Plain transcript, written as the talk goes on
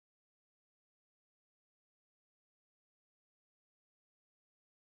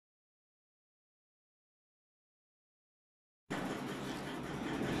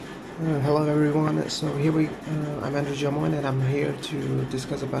Hello everyone. I'm Andrew Jamon and I'm here to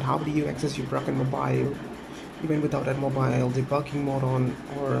discuss about how do you access your broken mobile even without that mobile debugging mode on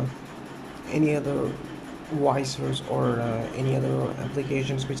or any other Vysors or any other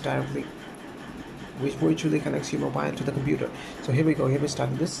applications which virtually connects your mobile to the computer. So here we go. Here we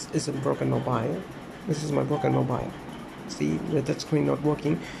start. This is a broken mobile. This is my broken mobile. See the touch screen not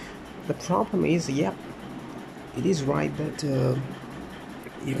working. The problem is, yep, it is right that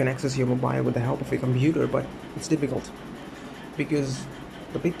you can access your mobile with the help of a computer, but it's difficult because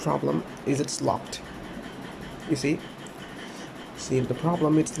the big problem is it's locked. You see the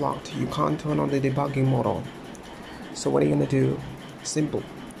problem, it's locked. You can't turn on the debugging mode on. So what are you gonna do? Simple.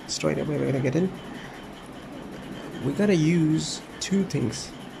 Straight away we're gonna get in. We gotta use two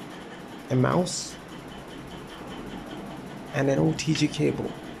things: a mouse and an OTG cable.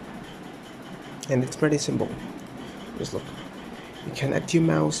 And it's pretty simple. Just look. You connect your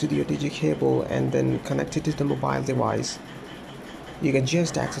mouse to the OTG cable and then connect it to the mobile device. You can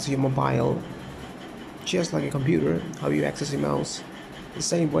just access your mobile just like a computer. How you access your mouse, the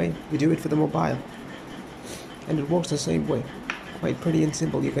same way you do it for the mobile, and it works the same way. Quite pretty and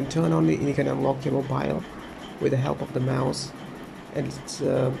simple. You can turn on it and you can unlock your mobile with the help of the mouse, and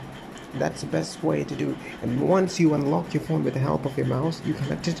that's the best way to do it. And once you unlock your phone with the help of your mouse, you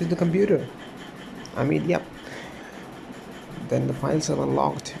connect it to the computer. Yep. Then the files are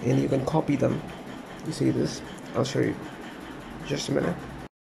unlocked and you can copy them. You see this? I'll show you. Just a minute.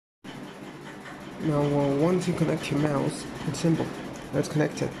 Now once you connect your mouse, it's simple. Now it's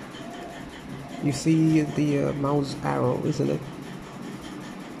connected. You see the mouse arrow, isn't it?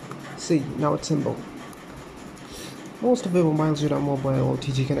 See, now it's simple. Most of the mobiles use mobile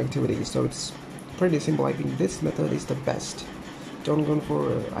OTG connectivity, so it's pretty simple. I think this method is the best. Don't go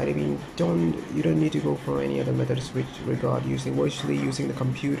for you don't need to go for any other methods which regard virtually using the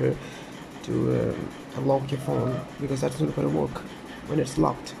computer to unlock your phone, because that's not going to work when it's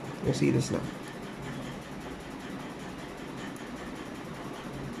locked. You see this now.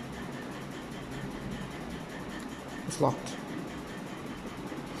 It's locked.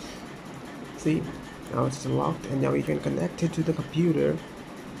 See, now it's locked, and now you can connect it to the computer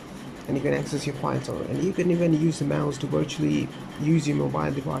and you can access your files, and you can even use the mouse to virtually use your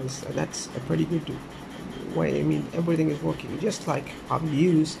mobile device, and that's a pretty good way. Everything is working just like how you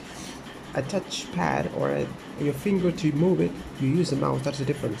use a touch pad or your finger to move it. You use the mouse. That's the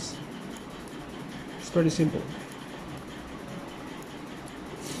difference. It's pretty simple.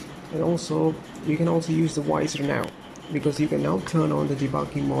 And also you can also use the Vysor now, because you can now turn on the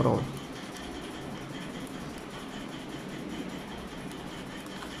debugging mode on.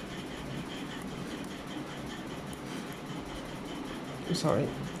 Sorry.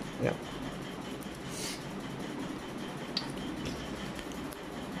 Yeah.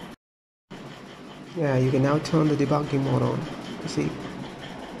 Yeah, you can now turn the debugging mode on. You see?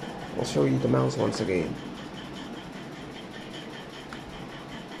 I'll show you the mouse once again.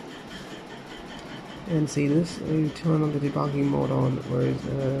 And see this? You turn on the debugging mode on, where is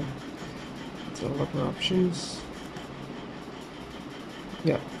developer options.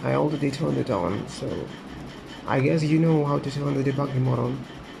 Yeah, I already turned it on, so I guess you know how to turn the debugging mode on.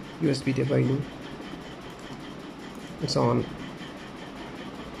 USB Debugging. It's on.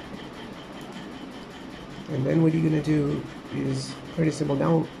 And then what you're gonna do is pretty simple.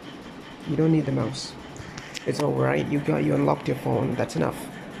 Now you don't need the mouse. It's alright. You unlocked your phone. That's enough.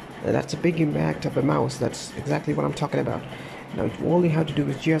 And that's a big impact of a mouse. That's exactly what I'm talking about. Now all you have to do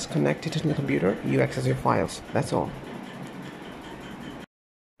is just connect it to the computer. You access your files. That's all.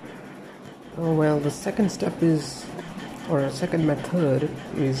 Oh well, the second step is, or a second method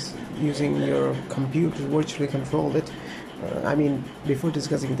is using your computer to virtually control it. Before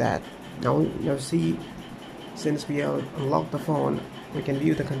discussing that, now see, since we have unlocked the phone, we can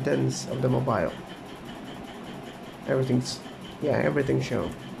view the contents of the mobile. Everything's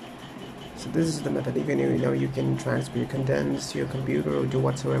shown. So this is the method. Even you can transfer your contents to your computer or do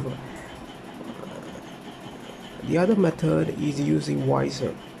whatsoever. The other method is using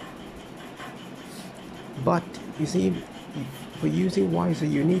Vysor. But you see, for using Vysor,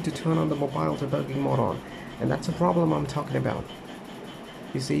 you need to turn on the mobile debugging mode on, and that's a problem I'm talking about.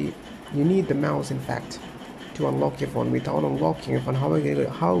 You see, you need the mouse, in fact, to unlock your phone. Without unlocking your phone, how are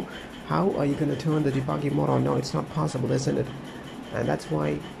you going to turn the debugging mode on? No, it's not possible, isn't it? And that's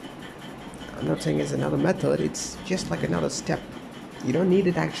why I'm not saying it's another method. It's just like another step. You don't need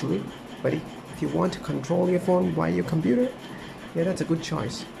it actually, but if you want to control your phone via your computer, yeah, that's a good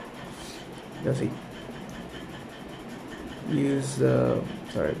choice. You see.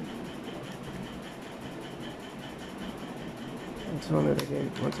 turn it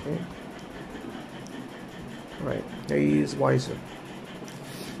again once again. Right, there is Vysor.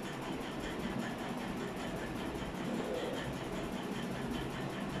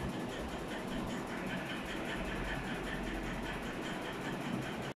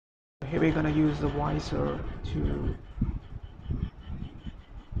 Here we're gonna use the Vysor to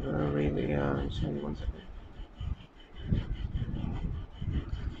really sorry, one second.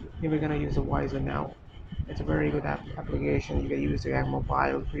 Here we're gonna use the Vysor now. It's a very good application. You can use your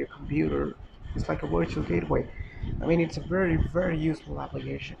mobile for your computer. It's like a virtual gateway. I mean, it's a very useful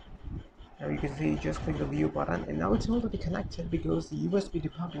application. Now you can see, just click the view button, and now it's already connected because the USB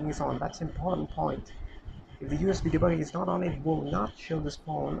debugging is on. That's an important point. If the USB debugging is not on, it will not show this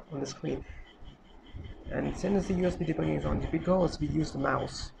phone on the screen. And since the USB debugging is on, because we use the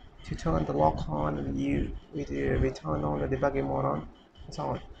mouse to turn the lock on, and we turn on the debugging mode on, it's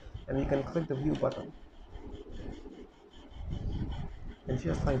on. And you can click the view button. And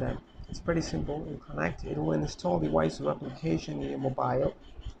just like that, it's pretty simple. You connect, it will install the Vysor application in your mobile,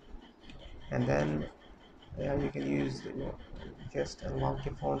 and then you can use just unlock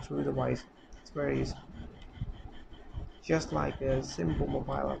your phone through the Vysor. It's very easy, just like a simple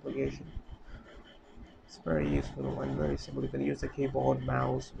mobile application. It's very useful and very simple. You can use the keyboard,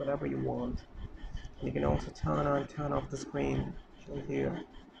 mouse, whatever you want. And you can also turn on, turn off the screen here,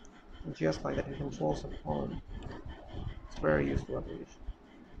 and just like that, it controls the phone. It's very useful application.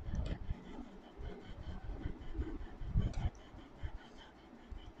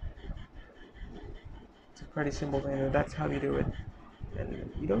 It's a pretty simple thing, and that's how you do it.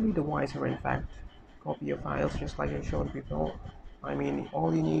 And you don't need the Vysor, in fact. Copy your files just like I showed before. I mean,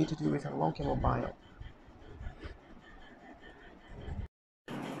 all you need to do is unlock your mobile.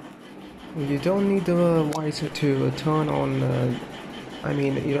 You don't need the Vysor to turn on, I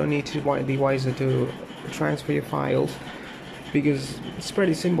mean, you don't need the Vysor to transfer your files, because it's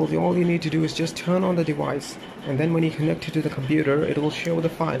pretty simple. All you need to do is just turn on the device, and then when you connect it to the computer, it will show the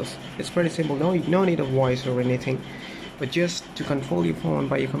files. It's pretty simple. No need of Vysor or anything, but just to control your phone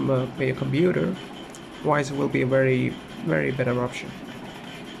by your computer, Vysor will be a very better option.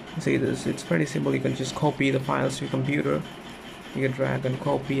 See this? It's pretty simple. You can just copy the files to your computer. You can drag and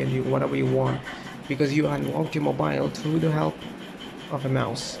copy and do whatever you want, because you unlocked your mobile through the help of a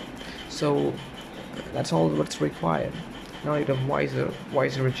mouse. So that's all what's required. Now you have Vysor.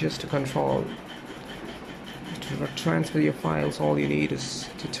 Vysor is just to control, to transfer your files. All you need is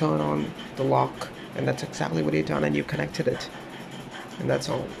to turn on the lock, and that's exactly what you've done, and you connected it, and that's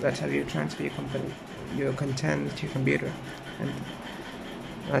all. That's how you transfer your content to your computer, and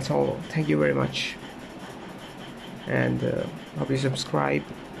that's all. Thank you very much, and hope you subscribe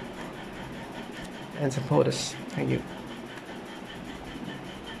and support us. Thank you.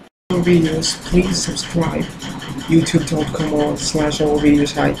 For videos, please subscribe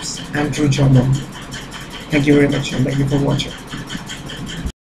youtube.com/allvideotypes Andrew Jomo. Thank you very much, and thank you for watching.